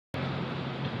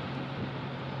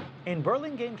In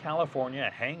Burlingame,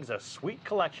 California hangs a sweet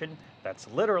collection that's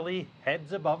literally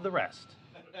heads above the rest.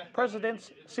 Presidents,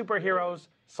 superheroes,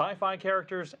 sci-fi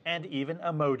characters, and even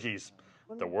emojis.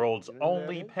 The world's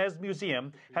only Pez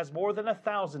museum has more than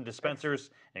 1,000 dispensers,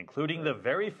 including the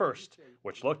very first,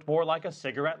 which looked more like a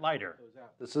cigarette lighter.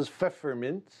 This is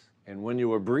pfeffermint, and when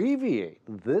you abbreviate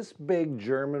this big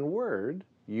German word,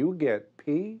 you get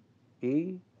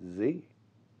P-E-Z.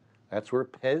 That's where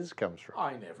Pez comes from.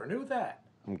 I never knew that.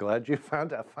 I'm glad you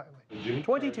found out finally.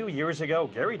 22 years ago,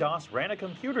 Gary Doss ran a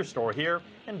computer store here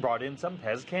and brought in some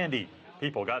Pez candy.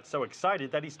 People got so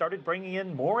excited that he started bringing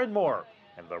in more and more,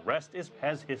 and the rest is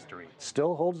Pez history.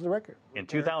 Still holds the record. In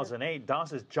 2008,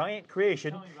 Doss's giant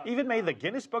creation even made the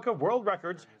Guinness Book of World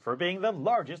Records for being the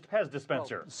largest Pez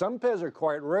dispenser. Some Pez are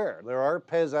quite rare. There are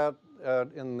Pez out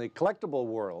in the collectible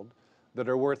world that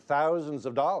are worth thousands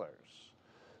of dollars.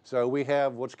 So we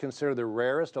have what's considered the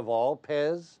rarest of all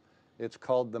Pez. It's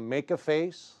called the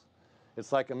Make-A-Face.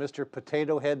 It's like a Mr.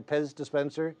 Potato Head Pez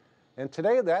dispenser. And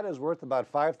today that is worth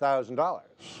about $5,000.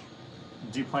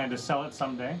 Do you plan to sell it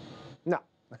someday? No.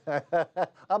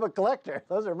 I'm a collector.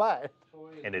 Those are mine.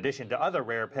 In addition to other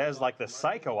rare Pez like the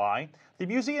Psycho Eye, the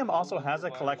museum also has a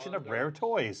collection of rare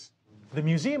toys. The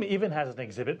museum even has an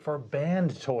exhibit for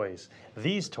banned toys.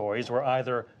 These toys were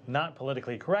either not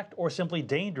politically correct or simply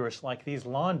dangerous, like these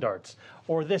lawn darts,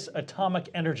 or this atomic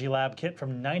energy lab kit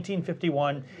from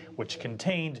 1951, which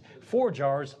contained 4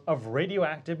 jars of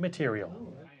radioactive material.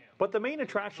 But the main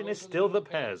attraction is still the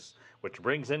Pez, which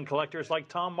brings in collectors like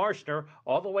Tom Marshner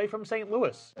all the way from St.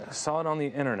 Louis. I saw it on the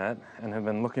internet and have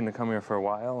been looking to come here for a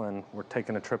while, and we're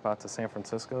taking a trip out to San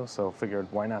Francisco, so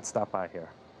figured why not stop by here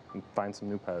and find some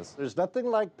new Pez. There's nothing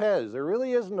like Pez. There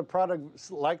really isn't a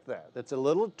product like that. It's a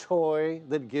little toy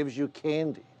that gives you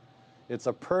candy. It's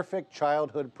a perfect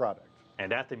childhood product.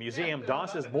 And at the museum,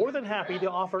 Doss is more than happy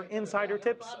to offer insider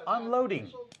tips on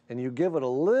loading. And you give it a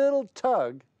little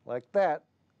tug like that,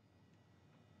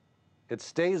 it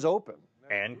stays open.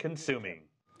 And consuming.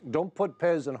 Don't put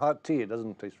Pez in hot tea. It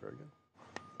doesn't taste very good.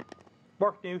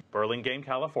 Mark New, Burlingame,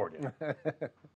 California.